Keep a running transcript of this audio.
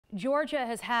Georgia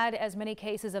has had as many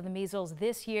cases of the measles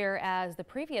this year as the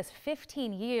previous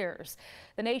 15 years.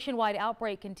 The nationwide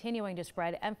outbreak continuing to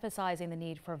spread, emphasizing the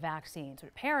need for vaccines.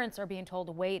 But parents are being told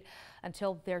to wait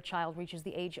until their child reaches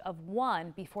the age of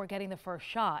 1 before getting the first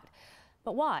shot.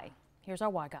 But why? Here's our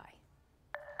Why Guy.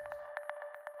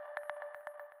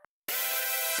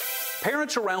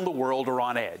 Parents around the world are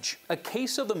on edge. A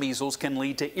case of the measles can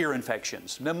lead to ear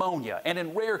infections, pneumonia, and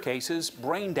in rare cases,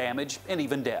 brain damage and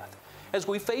even death. As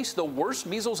we face the worst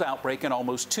measles outbreak in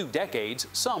almost 2 decades,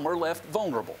 some are left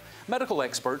vulnerable. Medical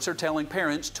experts are telling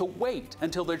parents to wait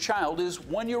until their child is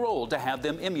 1 year old to have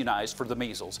them immunized for the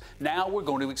measles. Now we're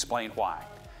going to explain why.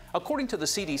 According to the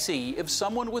CDC, if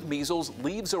someone with measles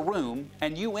leaves a room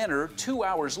and you enter 2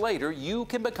 hours later, you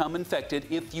can become infected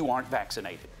if you aren't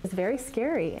vaccinated. It's very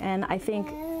scary, and I think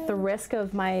the risk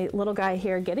of my little guy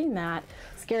here getting that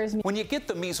scares me. When you get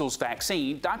the measles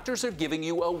vaccine, doctors are giving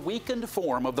you a weakened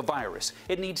form of the virus.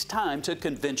 It needs time to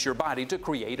convince your body to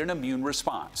create an immune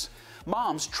response.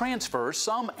 Moms transfer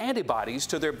some antibodies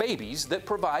to their babies that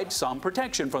provide some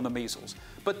protection from the measles,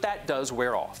 but that does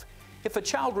wear off. If a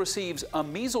child receives a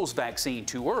measles vaccine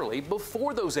too early,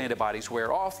 before those antibodies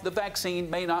wear off, the vaccine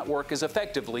may not work as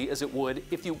effectively as it would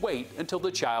if you wait until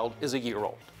the child is 1 year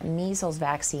old. Measles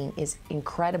vaccine is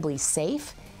incredibly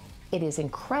safe. It is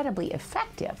incredibly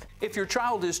effective. If your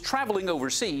child is traveling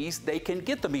overseas, they can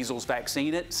get the measles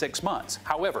vaccine at 6 months.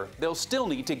 However, they'll still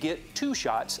need to get 2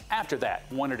 shots after that,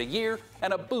 1 at a year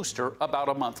and a booster about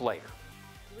a month later.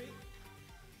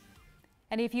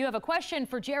 And if you have a question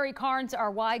for Jerry Carnes,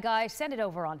 our Why Guy, send it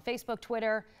over on Facebook,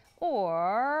 Twitter,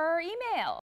 or email.